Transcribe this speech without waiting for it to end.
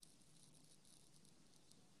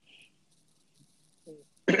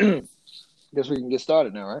Guess we can get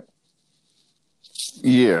started now, right?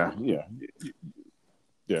 Yeah.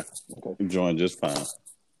 Okay. Enjoying just fine.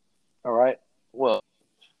 All right. Well,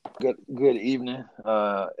 good evening,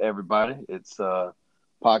 everybody. It's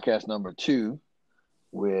podcast number 2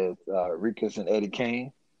 with Rikus and Eddie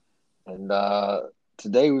Kane, and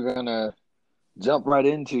today we're gonna jump right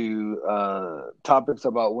into topics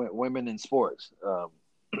about women in sports.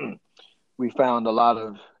 We found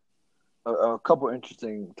a couple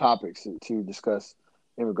interesting topics to discuss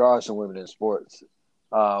in regards to women in sports.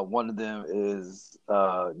 One of them is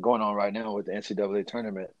going on right now with the NCAA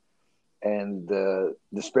tournament and the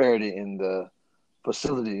disparity in the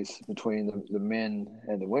facilities between the men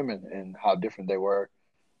and the women and how different they were.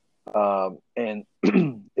 And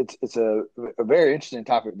it's a very interesting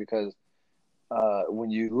topic because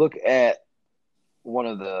when you look at one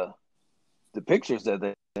of the pictures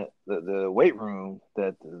that the weight room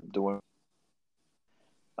that the women,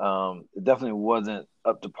 it definitely wasn't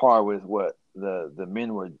up to par with what the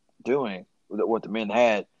men were doing, what the men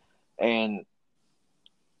had, and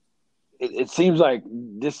it seems like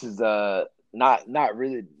this is not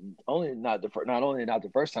really not the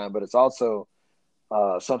first time, but it's also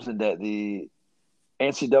something that the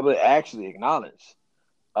NCAA actually acknowledged.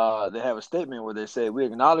 They have a statement where they say, "We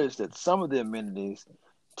acknowledge that some of the amenities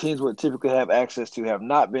teams would typically have access to have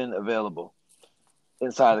not been available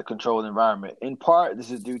inside a controlled environment. In part, this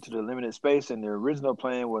is due to the limited space, and the original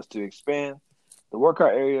plan was to expand the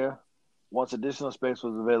workout area once additional space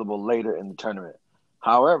was available later in the tournament.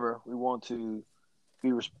 However, we want to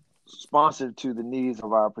be responsive to the needs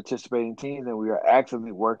of our participating teams, and we are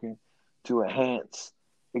actively working to enhance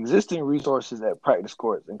existing resources at practice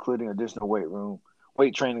courts, including additional weight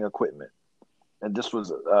training equipment." And this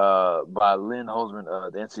was by Lynn Holzman,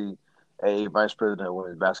 the NCAA Vice President of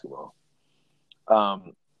Women's Basketball.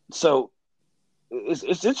 So it's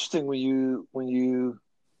interesting when you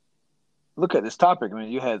look at this topic. I mean,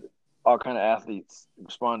 you had all kind of athletes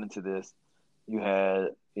responding to this. You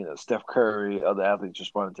had Steph Curry, other athletes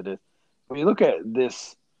responding to this. When you look at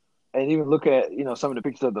this, and even look at some of the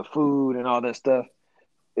pictures of the food and all that stuff,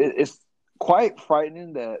 it's quite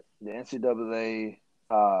frightening that the NCAA,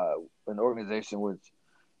 an organization which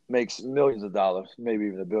makes millions of dollars, maybe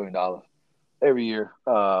even $1 billion every year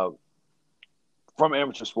from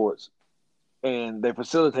amateur sports, and they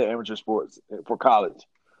facilitate amateur sports for college.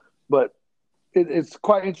 But it's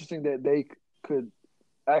quite interesting that they could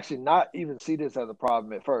actually not even see this as a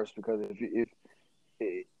problem at first, because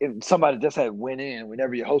if somebody just had went in,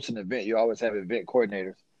 whenever you host an event, you always have event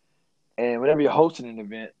coordinators, and whenever you're hosting an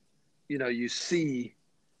event, you see,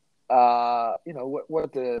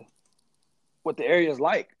 what the area is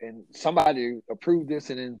like, and somebody approved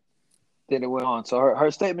this, and then it went on. So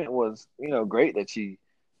her statement was, great that she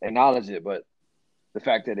acknowledged it, but the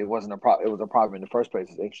fact that it wasn't it was a problem in the first place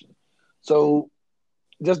is interesting. So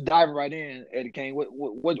just diving right in, Eddie Kane,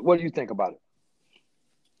 what do you think about it?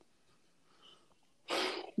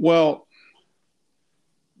 Well,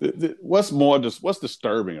 what's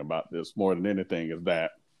disturbing about this more than anything is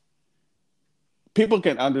that people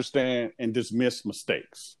can understand and dismiss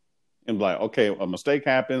mistakes and be like, okay, a mistake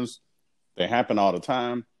happens. They happen all the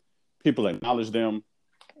time. People acknowledge them,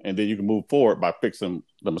 and then you can move forward by fixing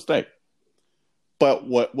the mistake. But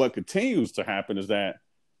what continues to happen is that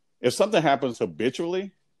if something happens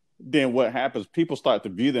habitually, then what happens, people start to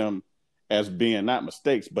view them as being not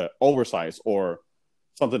mistakes, but oversights, or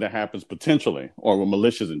something that happens potentially or with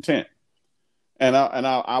malicious intent. And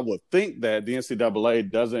I would think that the NCAA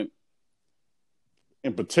doesn't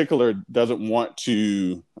want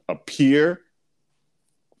to appear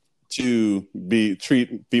to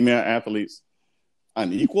treat female athletes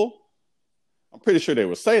unequal. I'm pretty sure they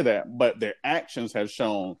would say that, but their actions have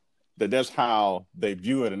shown that that's how they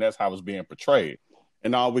view it, and that's how it's being portrayed.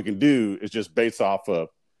 And all we can do is just base off of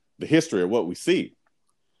the history of what we see.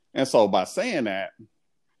 And so by saying that,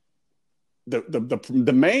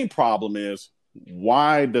 the main problem is,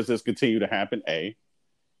 why does this continue to happen, A?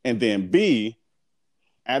 And then B,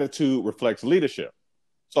 attitude reflects leadership.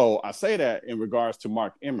 So I say that in regards to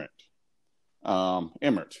Mark Emmert, head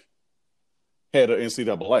of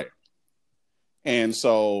NCAA. And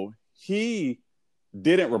so he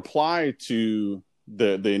didn't reply to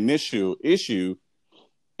the initial issue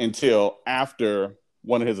until after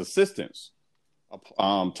one of his assistants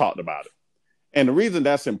talked about it. And the reason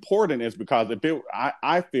that's important is because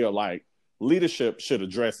I feel like leadership should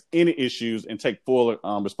address any issues and take full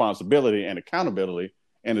responsibility and accountability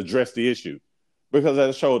and address the issue, because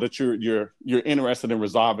that shows that you're interested in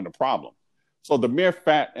resolving the problem. So the mere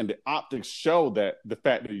fact and the optics show that the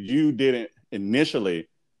fact that you didn't initially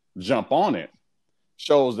jump on it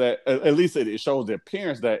shows that, at least it shows the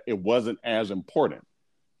appearance that it wasn't as important,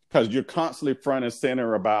 because you're constantly front and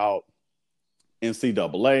center about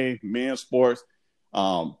NCAA, men's sports,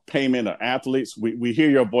 payment of athletes. We hear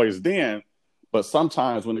your voice then, but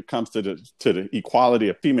sometimes when it comes to the equality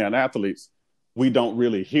of female athletes, we don't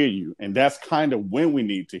really hear you. And that's kind of when we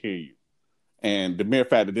need to hear you. And the mere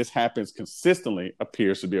fact that this happens consistently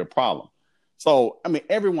appears to be a problem. So, I mean,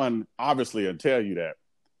 everyone obviously will tell you that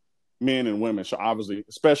men and women should obviously,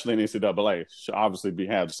 especially in NCAA, should obviously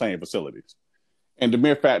have the same facilities. And the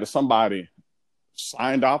mere fact that somebody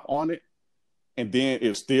signed off on it and then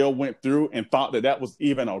it still went through and thought that that was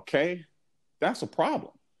even okay, that's a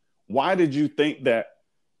problem. Why did you think that,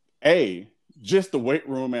 just the weight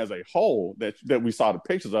room as a whole that we saw the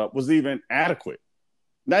pictures of was even adequate?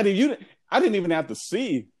 I didn't even have to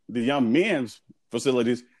see the young men's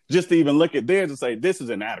facilities just to even look at theirs and say, this is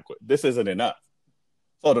inadequate. This isn't enough.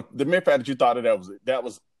 So the mere fact that you thought that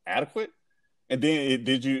was adequate, and then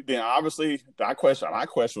then obviously my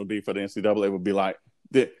question would be for the NCAA would be like,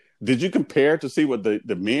 did you compare to see what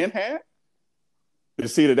the men had? To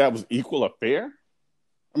see that was equal or fair?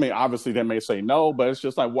 I mean, obviously they may say no, but it's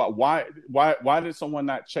just like, why did someone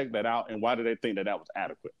not check that out, and why did they think that was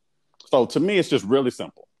adequate? So to me, it's just really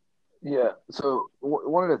simple. Yeah. So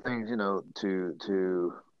one of the things,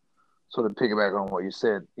 to sort of piggyback on what you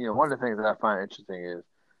said, one of the things that I find interesting is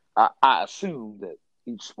I assume that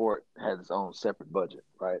each sport has its own separate budget,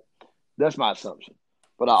 right? That's my assumption.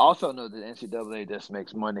 But I also know that NCAA just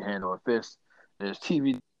makes money hand over fist. There's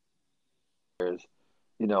TV, there's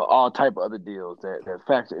all type of other deals that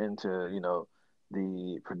factor into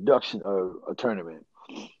the production of a tournament.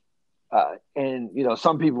 And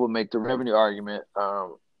some people would make the revenue argument.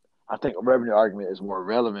 I think a revenue argument is more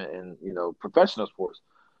relevant in professional sports,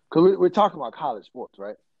 because we're talking about college sports,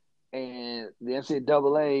 right? And the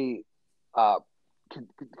NCAA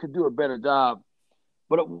could do a better job.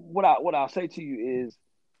 But what I'll say to you is,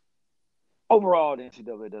 overall, the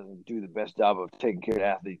NCAA doesn't do the best job of taking care of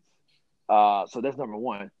athletes. So that's number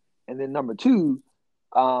one. And then number two,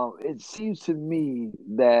 it seems to me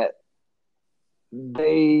that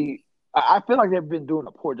I feel like they've been doing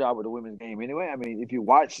a poor job with the women's game anyway. I mean, if you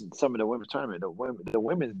watch some of the women's tournament, the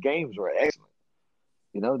women's games were excellent.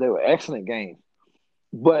 They were excellent games.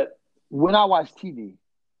 But when I watch TV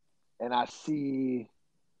and I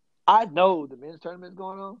know the men's tournament is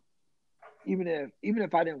going on, even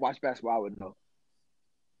if I didn't watch basketball, I would know.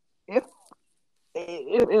 If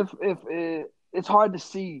it's hard to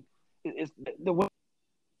see, it's the women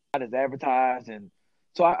not as advertised, and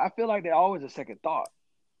so I feel like they're always a second thought,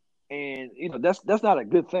 and that's not a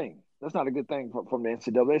good thing. That's not a good thing from the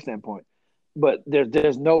NCAA standpoint. But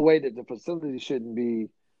there's no way that the facility shouldn't be,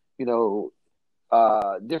 different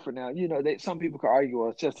now. Some people could argue, well,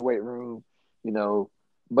 it's just a weight room,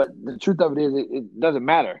 but the truth of it is, it doesn't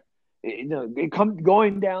matter. It comes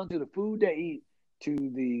going down to the food they eat, to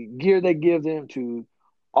the gear they give them, to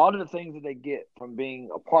all of the things that they get from being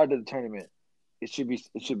a part of the tournament. It should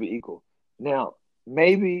be equal. Now,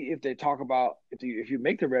 maybe if they talk about if you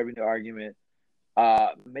make the revenue argument,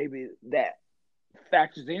 maybe that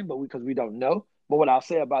factors in, but because we don't know. But what I'll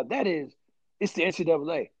say about that is, it's the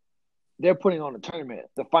NCAA. They're putting on a tournament,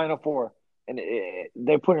 the Final Four, and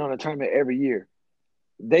they're putting on a tournament every year.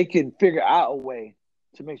 They can figure out a way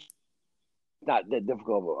to make sure it's not that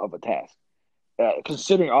difficult of a task,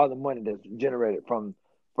 considering all the money that's generated from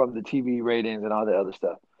the TV ratings and all the other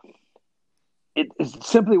stuff. It's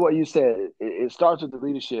simply what you said. It starts with the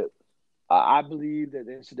leadership. I believe that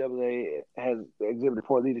the NCAA has exhibited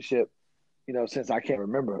poor leadership, since I can't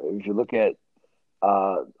remember. If you look at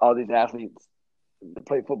all these athletes that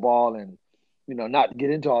play football, and not to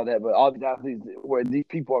get into all that, but all these athletes where these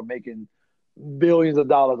people are making billions of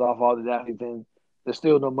dollars off all these athletes, and there's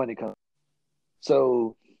still no money coming.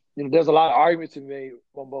 So, there's a lot of arguments to be made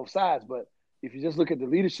on both sides. But if you just look at the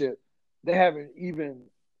leadership, they haven't even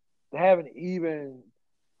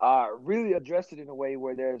really addressed it in a way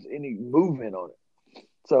where there's any movement on it.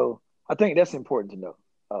 So I think that's important to know.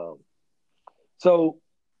 So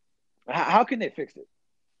how can they fix it?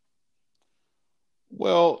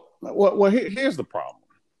 Well, here's the problem.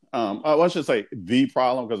 I should say the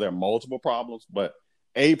problem, because there are multiple problems, but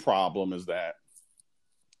a problem is that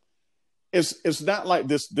it's not like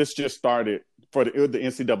this just started for the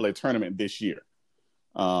NCAA tournament this year.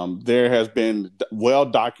 There has been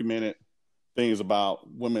well-documented things about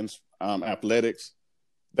women's athletics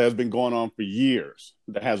that has been going on for years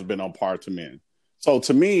that hasn't been on par to men. So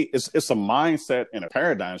to me, it's a mindset and a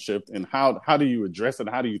paradigm shift in how do you address it?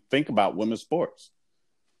 How do you think about women's sports?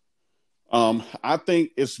 I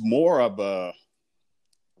think it's more of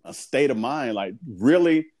a state of mind, like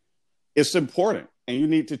really, it's important, and you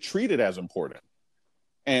need to treat it as important.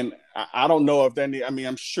 And I don't know if that need, I mean,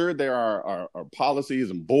 I'm sure there are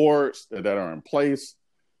policies and boards that are in place,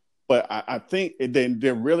 but I think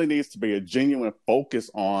there really needs to be a genuine focus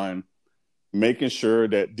on making sure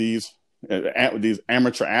that these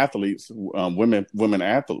amateur athletes,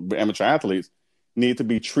 amateur athletes, need to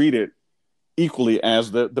be treated equally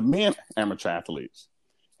as the men amateur athletes.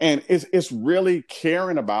 And it's really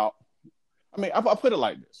caring about. I mean, I'll put it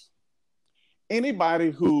like this: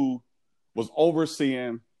 anybody who was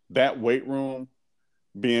overseeing that weight room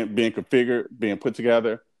being configured, being put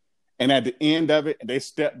together, and at the end of it, they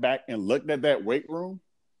stepped back and looked at that weight room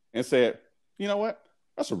and said, "You know what?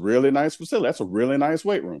 That's a really nice facility. That's a really nice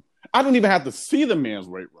weight room." I don't even have to see the men's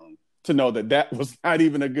weight room to know that was not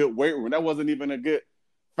even a good weight room. That wasn't even a good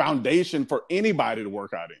foundation for anybody to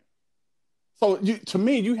work out in. So to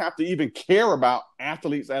me, you have to even care about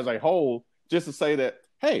athletes as a whole just to say that,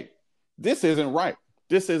 hey, this isn't right.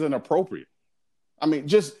 This isn't appropriate. I mean,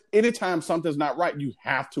 just anytime something's not right, you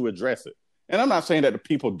have to address it. And I'm not saying that the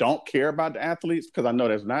people don't care about the athletes, because I know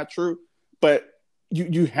that's not true, but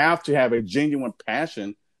you have to have a genuine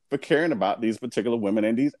passion for caring about these particular women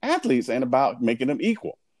and these athletes and about making them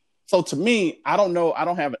equal. So to me, I don't know. I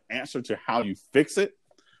don't have an answer to how you fix it,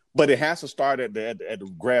 but it has to start at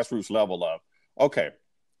the grassroots level of, okay,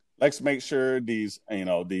 let's make sure these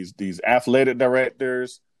athletic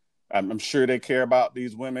directors, I'm sure they care about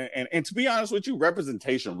these women. And to be honest with you,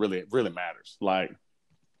 representation really, really matters. Like,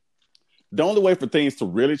 the only way for things to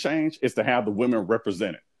really change is to have the women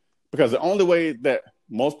represented. Because the only way that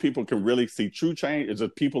most people can really see true change is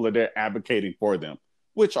if people are there advocating for them,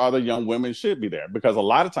 which are the young women should be there. Because a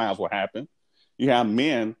lot of times what happens, you have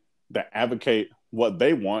men that advocate what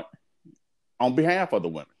they want on behalf of the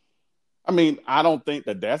women. I mean, I don't think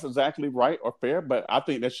that that's exactly right or fair, but I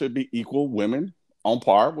think there should be equal women on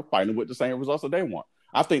par with fighting with the same results that they want.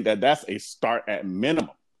 I think that that's a start at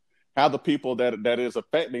minimum. Have the people that is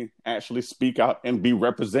affecting actually speak out and be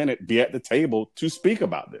represented, be at the table to speak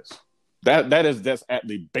about this. That is just at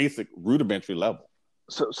the basic rudimentary level.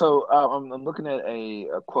 So I'm looking at a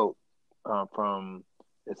quote from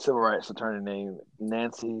a civil rights attorney named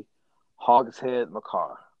Nancy Hogshead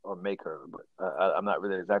McCarr, or Maker, but I'm not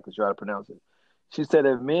really exactly sure how to pronounce it. She said,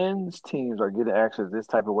 if men's teams are getting access to this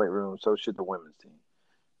type of weight room, so should the women's team.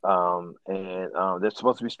 And they're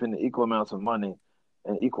supposed to be spending equal amounts of money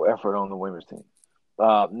and equal effort on the women's team.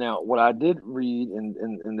 Now, what I did read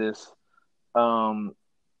in this article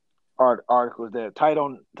is that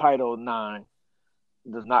Title IX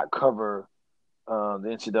does not cover the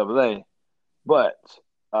NCAA, but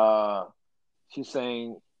she's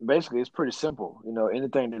saying basically it's pretty simple. You know,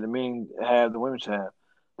 anything that the men have, the women should have.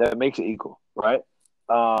 That makes it equal, right?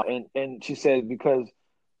 And she said because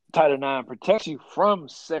Title IX protects you from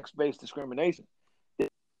sex-based discrimination, it's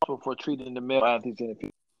also for treating the male athletes and the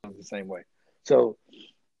female the same way. So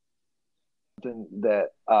something that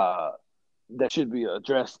that should be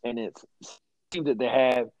addressed, and it seems that they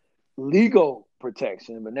have legal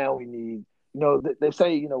protection, but now we need, you know, they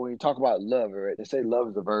say, you know, when you talk about love, right? They say love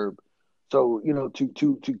is a verb. So, you know,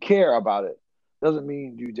 to care about it doesn't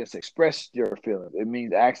mean you just express your feelings. It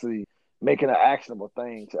means actually making an actionable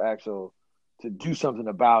thing to do something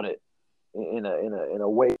about it in a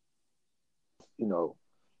way, you know,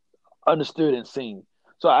 understood and seen.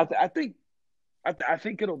 So I think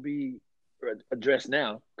it'll be addressed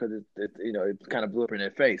now because it you know, it kind of blew up in their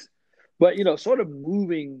face. But you know, sort of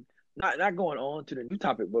moving, not going on to the new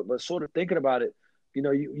topic, but sort of thinking about it. You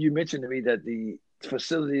know, you mentioned to me that the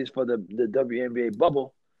facilities for the WNBA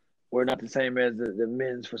bubble were not the same as the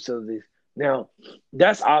men's facilities. Now,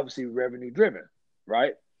 that's obviously revenue driven,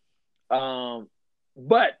 right?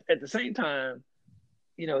 But at the same time,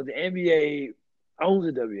 you know, the NBA owns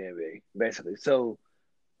the WNBA basically, so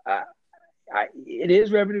it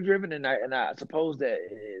is revenue driven, and I suppose that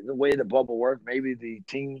the way the bubble works, maybe the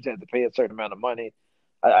teams have to pay a certain amount of money.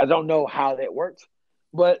 I don't know how that works,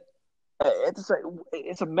 but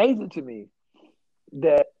it's amazing to me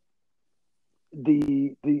that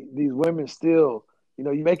these women still, you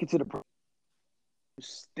know, you make it to the you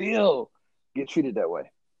still get treated that way,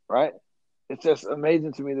 right? It's just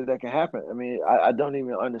amazing to me that can happen. I mean, I don't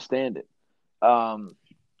even understand it.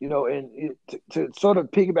 You know, and to sort of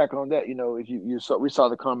piggyback on that, you know, if we saw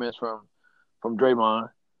the comments from Draymond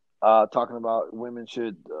talking about women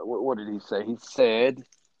should. What did he say? He said,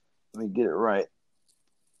 let me get it right.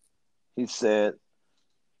 He said,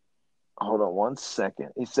 hold on one second.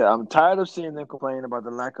 He said, I'm tired of seeing them complain about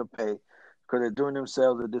the lack of pay because they're doing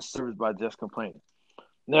themselves a disservice by just complaining.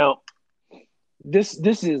 Now, this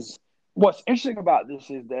is what's interesting about this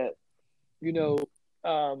is that, you know,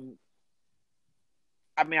 um,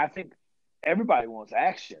 I mean, I think everybody wants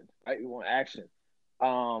action, right? We want action.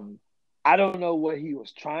 Um, I don't know what he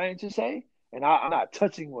was trying to say, and I'm not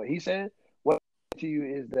touching what he said. What to you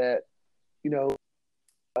is that, you know,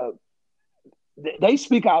 they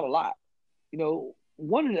speak out a lot. You know,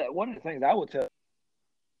 one of the things I would tell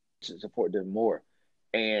to support them more,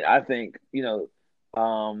 and I think,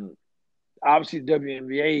 obviously the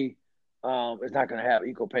WNBA is not going to have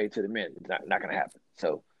equal pay to the men. It's not going to happen.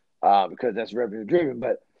 So because that's revenue driven,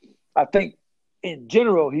 but I think in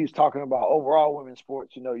general he's talking about overall women's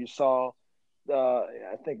sports. You know, you saw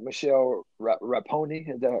I think Michelle Raponi,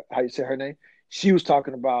 is that how you say her name? She was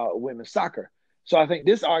talking about women's soccer. So I think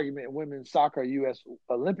this argument, women's soccer, U.S.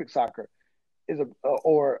 Olympic soccer, is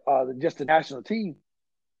or just the national team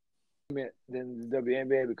than the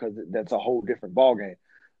WNBA because that's a whole different ballgame.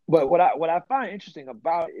 But what I find interesting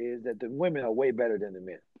about it is that the women are way better than the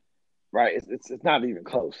men, right? It's not even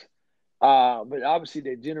close. But obviously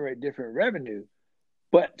they generate different revenue.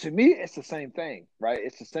 But to me, it's the same thing, right?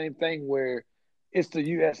 It's the same thing where it's the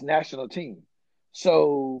U.S. national team.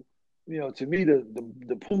 So, to me,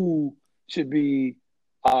 the pool should be,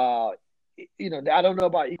 I don't know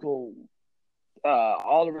about equal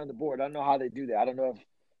all around the board. I don't know how they do that. I don't know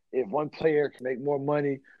if one player can make more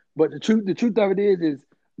money, but the truth of it is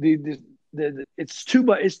it's too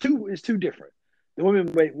much. It's too different. The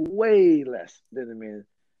women make way less than the men,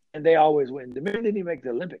 and they always win. The men didn't even make the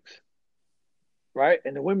Olympics, right?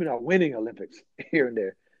 And the women are winning Olympics here and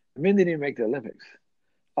there. The men didn't even make the Olympics.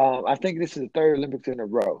 I think this is the third Olympics in a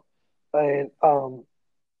row, and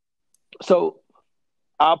so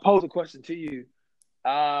I'll pose a question to you.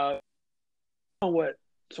 Uh, what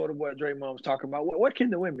what Draymond was talking about? What can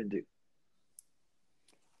the women do?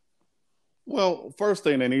 Well, first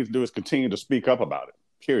thing they need to do is continue to speak up about it,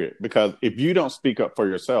 period. Because if you don't speak up for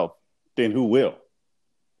yourself, then who will?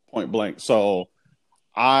 Point blank. So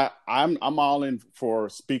I'm all in for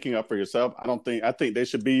speaking up for yourself. I think they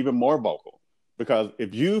should be even more vocal because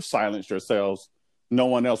if you silence yourselves, no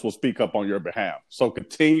one else will speak up on your behalf. So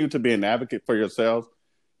continue to be an advocate for yourselves,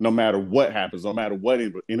 no matter what happens, no matter what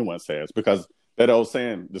anyone says, because that old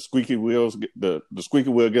saying, the squeaky wheel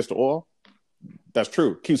gets the oil. That's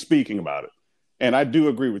true. Keep speaking about it. And I do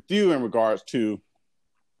agree with you in regards to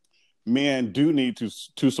men do need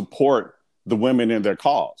to support the women in their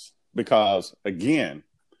cause because again,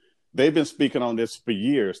 they've been speaking on this for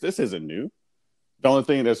years. This isn't new. The only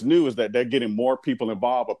thing that's new is that they're getting more people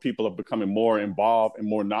involved, but people are becoming more involved and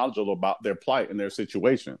more knowledgeable about their plight and their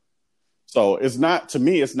situation. So it's not, to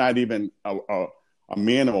me, it's not even a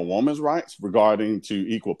man or a woman's rights regarding to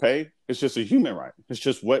equal pay. It's just a human right. It's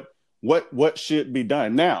just what should be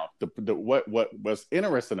done. Now, what's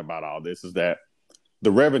interesting about all this is that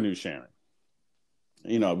the revenue sharing.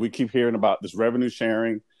 We keep hearing about this revenue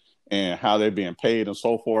sharing and how they're being paid and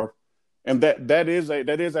so forth, and that is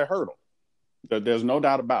a hurdle. There's no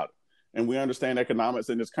doubt about it, and we understand economics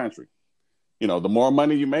in this country. The more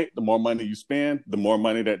money you make, the more money you spend, the more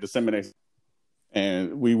money that disseminates.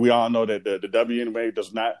 And we all know that the WNBA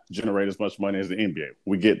does not generate as much money as the NBA.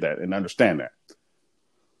 We get that and understand that.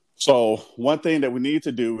 So one thing that we need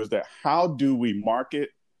to do is that how do we market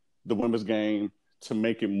the women's game to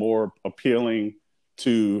make it more appealing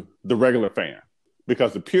to the regular fan?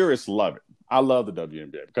 Because the purists love it. I love the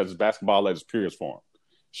WNBA because it's basketball at its purest form.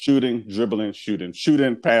 Shooting, dribbling,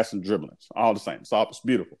 passing, dribbling. All the same. It's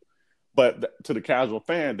beautiful. But to the casual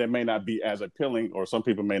fan, that may not be as appealing, or some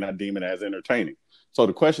people may not deem it as entertaining. So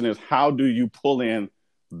the question is, how do you pull in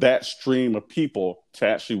that stream of people to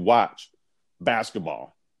actually watch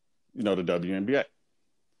basketball, the WNBA?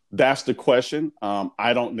 That's the question.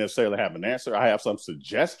 I don't necessarily have an answer. I have some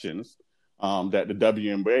suggestions that the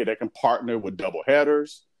WNBA, they can partner with double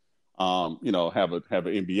headers, have an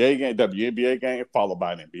NBA game, WNBA game, followed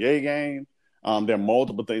by an NBA game. There are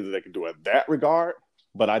multiple things that they can do in that regard,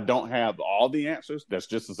 but I don't have all the answers. That's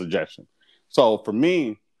just a suggestion. So for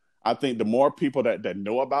me, I think the more people that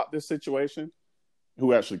know about this situation,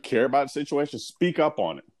 who actually care about the situation, speak up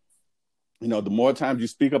on it. The more times you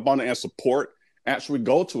speak up on it and support, actually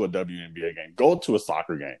go to a WNBA game, go to a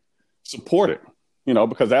soccer game, support it,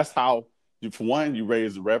 because that's how, for one, you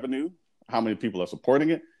raise the revenue, how many people are supporting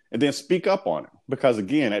it, and then speak up on it. Because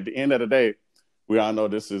again, at the end of the day, we all know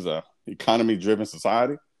this is a economy-driven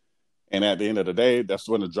society. And at the end of the day, that's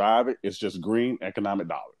going to drive it. It's just green economic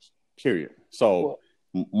dollars, period. So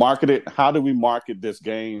market it. How do we market this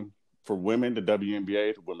game for women, the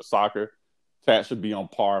WNBA, to women's soccer, to actually be on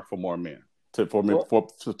par for more men, to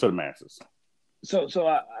the masses? So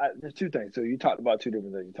there's two things. So you talked about two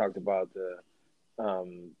different things. You talked about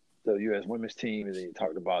the the U.S. women's team, and then you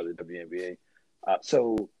talked about the WNBA.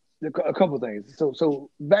 So a couple of things. So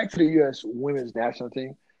back to the U.S. women's national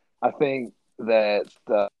team, I think that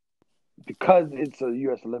because it's a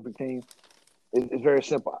U.S. Olympic team, it's very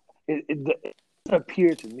simple. It doesn't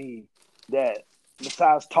appear to me that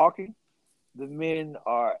besides talking, the men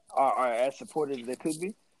are as supportive as they could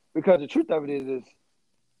be, because the truth of it is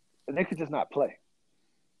they could just not play,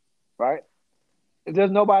 right? If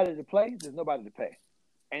there's nobody to play, there's nobody to pay,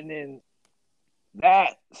 and then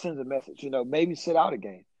that sends a message. Maybe sit out a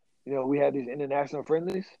game. We have these international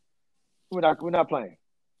friendlies. We're not playing.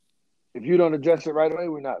 If you don't address it right away,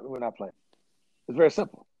 we're not playing. It's very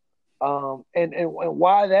simple. And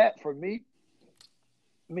why that for me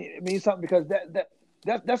means something, because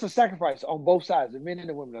that's a sacrifice on both sides, the men and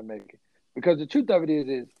the women are making. Because the truth of it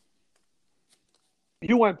is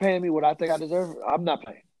you weren't paying me what I think I deserve, I'm not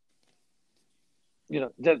playing.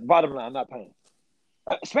 Just bottom line, I'm not paying.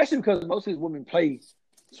 Especially because most of these women play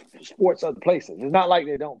sports other places. It's not like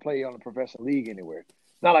they don't play on a professional league anywhere.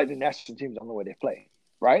 It's not like the national teams don't know where they play,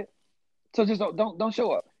 right? So just don't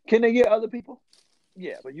show up. Can they get other people?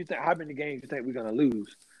 Yeah, but you think how many games you think we're gonna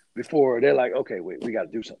lose before they're like, okay, wait, we got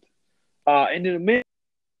to do something. And then the men,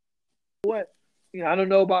 what? I don't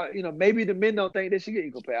know about maybe the men don't think they should get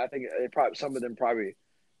equal pay. I think some of them probably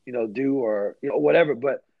do, or whatever.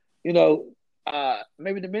 But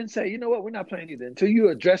maybe the men say, you know what, we're not playing either until you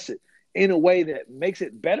address it in a way that makes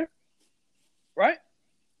it better, right?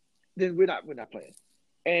 Then we're not playing.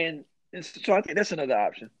 And so I think that's another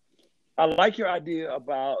option. I like your idea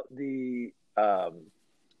about the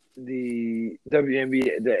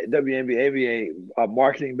WNBA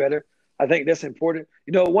marketing better. I think that's important.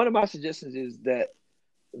 One of my suggestions is that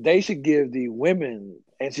they should give the women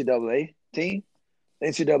NCAA team,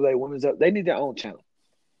 NCAA women's up. They need their own channel,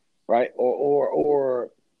 right?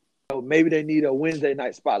 Or maybe they need a Wednesday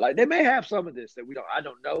night spotlight. They may have some of this that I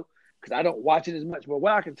don't know, because I don't watch it as much. But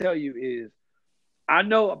what I can tell you is I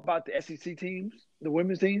know about the SEC teams, the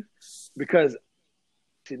women's teams, because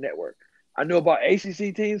the network. I know about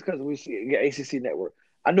ACC teams because we see ACC network.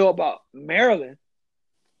 I know about Maryland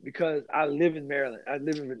because I live in Maryland. I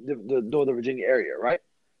live in the Northern Virginia area, right?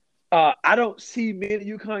 I don't see many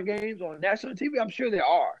UConn games on national TV. I'm sure there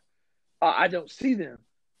are. I don't see them.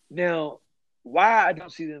 Now, why I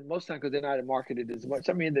don't see them most of the time, because they're not marketed as much.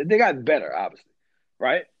 I mean, they got better, obviously,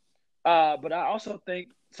 right? But I also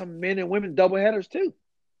think some men and women doubleheaders too.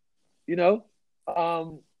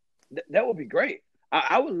 That would be great.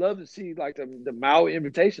 I would love to see like the Maui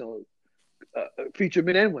Invitational feature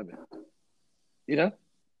men and women.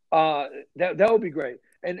 That would be great.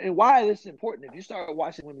 And why this is important, if you start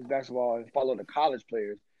watching women's basketball and follow the college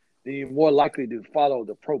players, then you're more likely to follow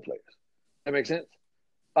the pro players. That makes sense?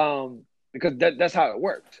 Because that's how it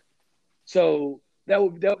works. So that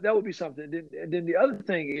would be something. And then the other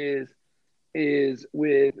thing is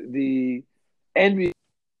with the NBA.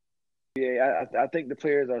 I think the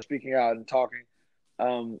players are speaking out and talking.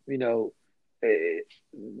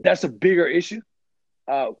 That's a bigger issue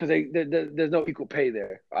because there's no equal pay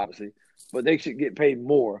there, obviously, but they should get paid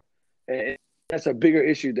more, and that's a bigger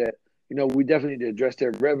issue that we definitely need to address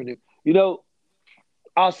their revenue.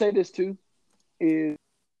 I'll say this too: is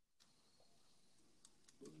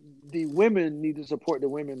the women need to support the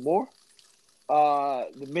women more.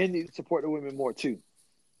 The men need to support the women more too.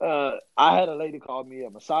 I had a lady call me a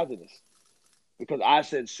misogynist because I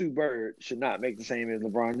said Sue Bird should not make the same as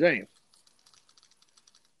LeBron James.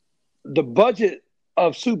 The budget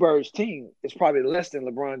of Sue Bird's team is probably less than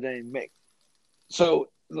LeBron James makes. So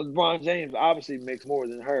LeBron James obviously makes more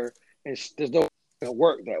than her, and there's no going to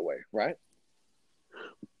work that way, right?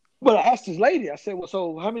 But I asked this lady, I said, well,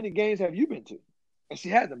 so how many games have you been to? And she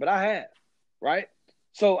hasn't, but I have, right?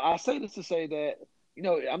 So I say this to say that,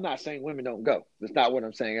 I'm not saying women don't go. That's not what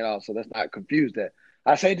I'm saying at all. So let's not confuse that.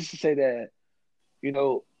 I say this to say that,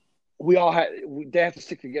 they have to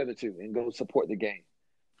stick together too and go support the game.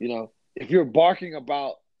 If you're barking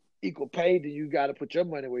about equal pay, then you got to put your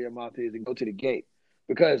money where your mouth is and go to the gate,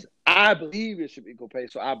 because I believe it should be equal pay.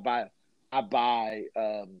 So I buy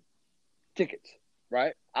tickets,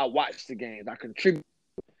 right? I watch the games. I contribute.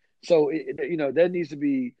 So there needs to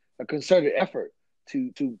be a concerted effort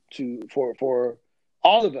for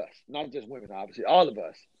all of us, not just women, obviously, all of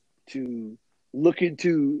us, to look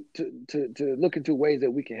into ways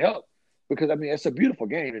that we can help, because it's a beautiful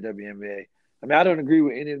game, the WNBA. I don't agree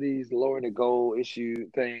with any of these lowering the goal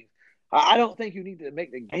issue things. I don't think you need to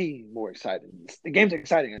make the game more exciting. The game's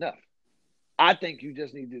exciting enough. I think you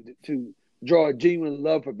just need to draw a genuine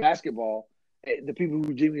love for basketball. The people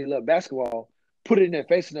who genuinely love basketball, put it in their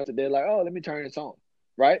face enough that they're like, oh, let me turn this on,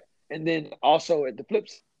 right? And then also at the flip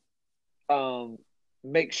side,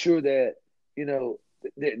 make sure that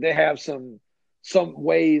they have some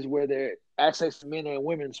ways where they're access men and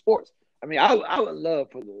women in sports. I mean, I would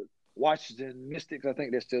love for the Washington Mystics. I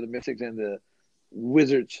think they're still the Mystics and the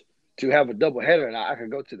Wizards to have a doubleheader, and I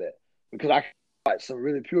could go to that because I can watch some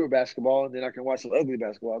really pure basketball, and then I can watch some ugly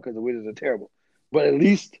basketball because the Wizards are terrible. But at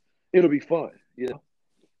least it'll be fun.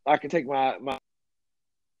 I can take my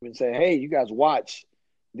and say, hey, you guys watch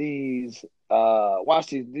these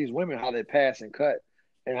women, how they pass and cut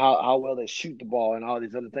and how well they shoot the ball and all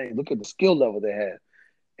these other things. Look at the skill level they have.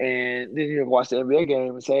 And then you watch the NBA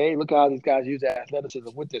game and say, hey, look how these guys use their athleticism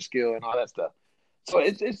with their skill and all that stuff. So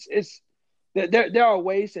it's there are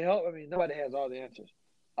ways to help. I mean, nobody has all the answers.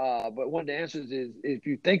 But one of the answers is if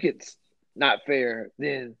you think it's not fair,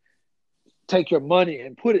 then take your money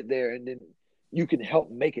and put it there, and then you can help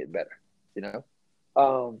make it better.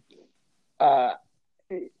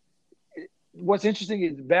 What's interesting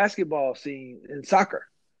is basketball scene and soccer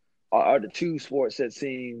are the two sports that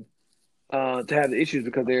seem to have the issues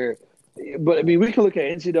because they're. But I mean, we can look at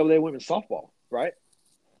NCAA women's softball, right?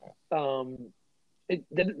 You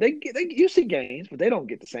see games, but they don't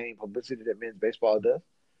get the same publicity that men's baseball does,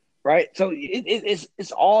 right? So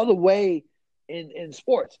it's all the way in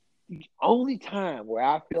sports. The only time where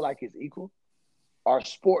I feel like it's equal are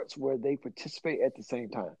sports where they participate at the same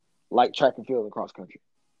time, like track and field and cross country,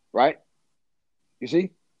 right? You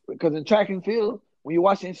see? Because in track and field, when you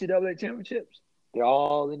watch the NCAA championships, they're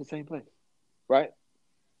all in the same place, right?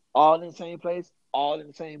 All in the same place, all in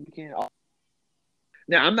the same weekend.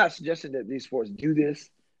 Now, I'm not suggesting that these sports do this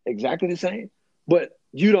exactly the same, but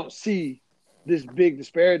you don't see this big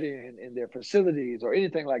disparity in their facilities or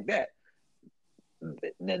anything like that.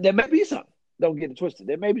 There may be some. Don't get it twisted.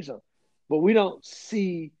 There may be some. But we don't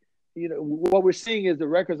see, what we're seeing is the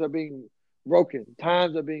records are being broken.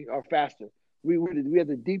 Times are faster. We have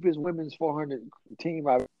the deepest women's 400 team,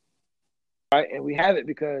 right? And we have it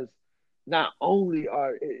because not only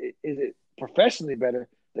is it professionally better,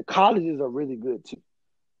 the colleges are really good too,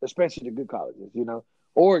 especially the good colleges.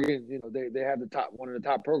 Oregon, they have one of the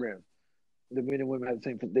top programs. The men and women have the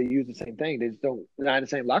same. They use the same thing. They just don't. They're not in the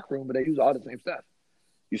same locker room, but they use all the same stuff.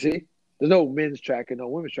 You see, there's no men's track and no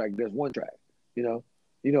women's track. There's one track.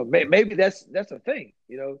 Maybe that's a thing.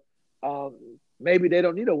 Maybe they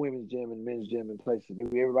don't need a women's gym and men's gym in places.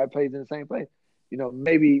 Maybe everybody plays in the same place.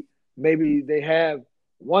 Maybe they have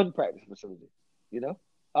one practice facility.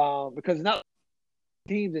 Because not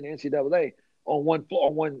teams in the NCAA on one floor,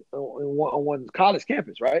 on one college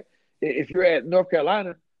campus, right? If you're at North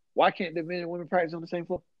Carolina, why can't the men and women practice on the same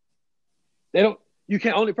floor? They don't. You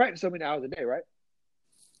can only practice so many hours a day, right?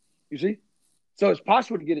 You see, so it's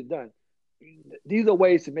possible to get it done. These are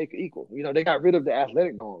ways to make it equal. They got rid of the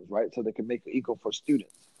athletic norms, right? So they can make it equal for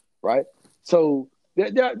students, right? So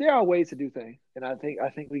there are ways to do things, and I think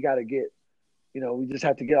we got to get, we just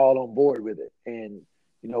have to get all on board with it. And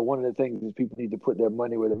one of the things is people need to put their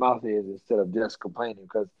money where their mouth is instead of just complaining.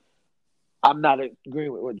 Because I'm not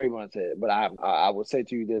agreeing with what Draymond said, but I would say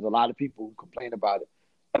to you, there's a lot of people who complain about it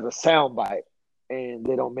as a soundbite, and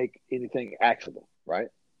they don't make anything actionable, right?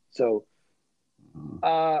 So,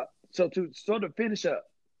 so to sort of finish up,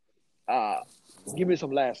 give me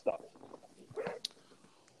some last thoughts.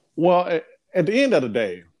 Well, at the end of the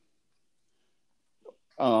day,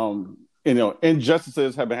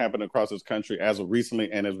 injustices have been happening across this country as of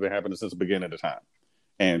recently, and it's been happening since the beginning of the time.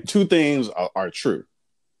 And two things are true.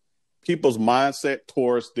 People's mindset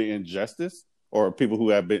towards the injustice, or people who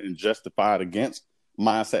have been injustified against,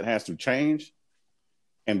 mindset has to change.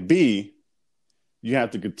 And B, you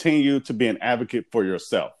have to continue to be an advocate for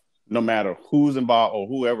yourself. No matter who's involved or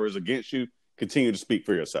whoever is against you, continue to speak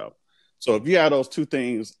for yourself. So if you have those two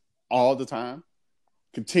things all the time,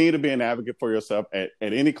 continue to be an advocate for yourself at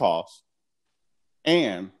any cost.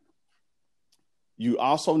 And you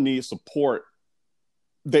also need support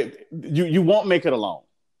that you won't make it alone.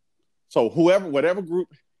 So whatever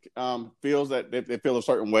group feels that they feel a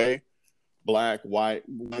certain way, Black, white,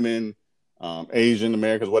 women, Asian,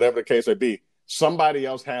 Americans, whatever the case may be, somebody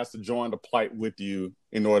else has to join the plight with you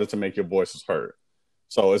in order to make your voices heard.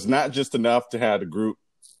 So it's not just enough to have the group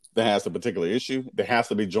that has a particular issue. There has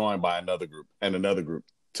to be joined by another group and another group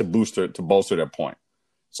to bolster their point.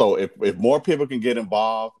 So if more people can get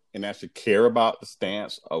involved and actually care about the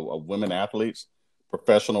stance of women athletes,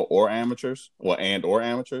 professional or amateurs, or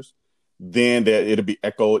amateurs, then it'll be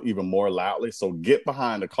echoed even more loudly. So get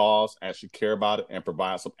behind the cause, actually care about it, and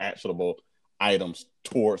provide some actionable items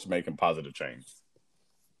towards making positive change.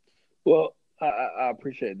 Well, I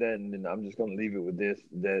appreciate that, and I'm just going to leave it with this: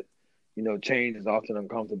 that change is often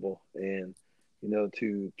uncomfortable, and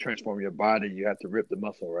to transform your body, you have to rip the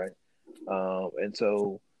muscle, right? And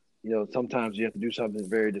so, sometimes you have to do something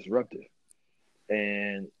very disruptive.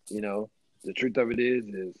 And the truth of it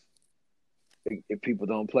is if people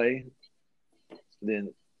don't play,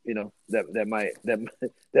 then that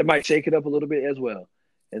might shake it up a little bit as well.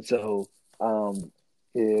 And so,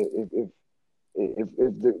 if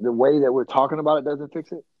the way that we're talking about it doesn't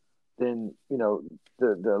fix it, then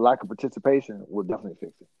the lack of participation will definitely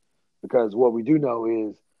fix it. Because what we do know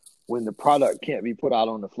is when the product can't be put out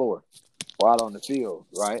on the floor or out on the field,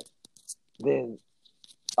 right? Then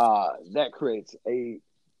that creates a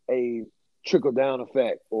trickle down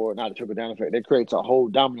effect, or not a trickle down effect. That creates a whole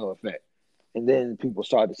domino effect, and then people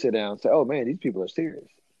start to sit down and say, "Oh man, these people are serious."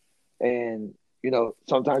 And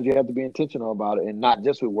sometimes you have to be intentional about it, and not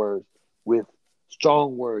just with words, with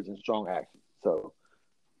strong words and strong actions. So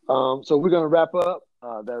we're gonna wrap up.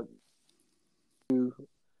 That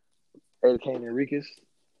Ed Kane Enriquez.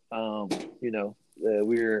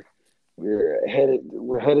 We're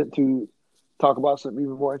headed to talk about some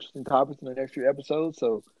even more interesting topics in the next few episodes.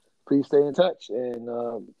 So please stay in touch and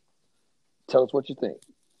tell us what you think.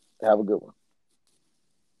 Have a good one.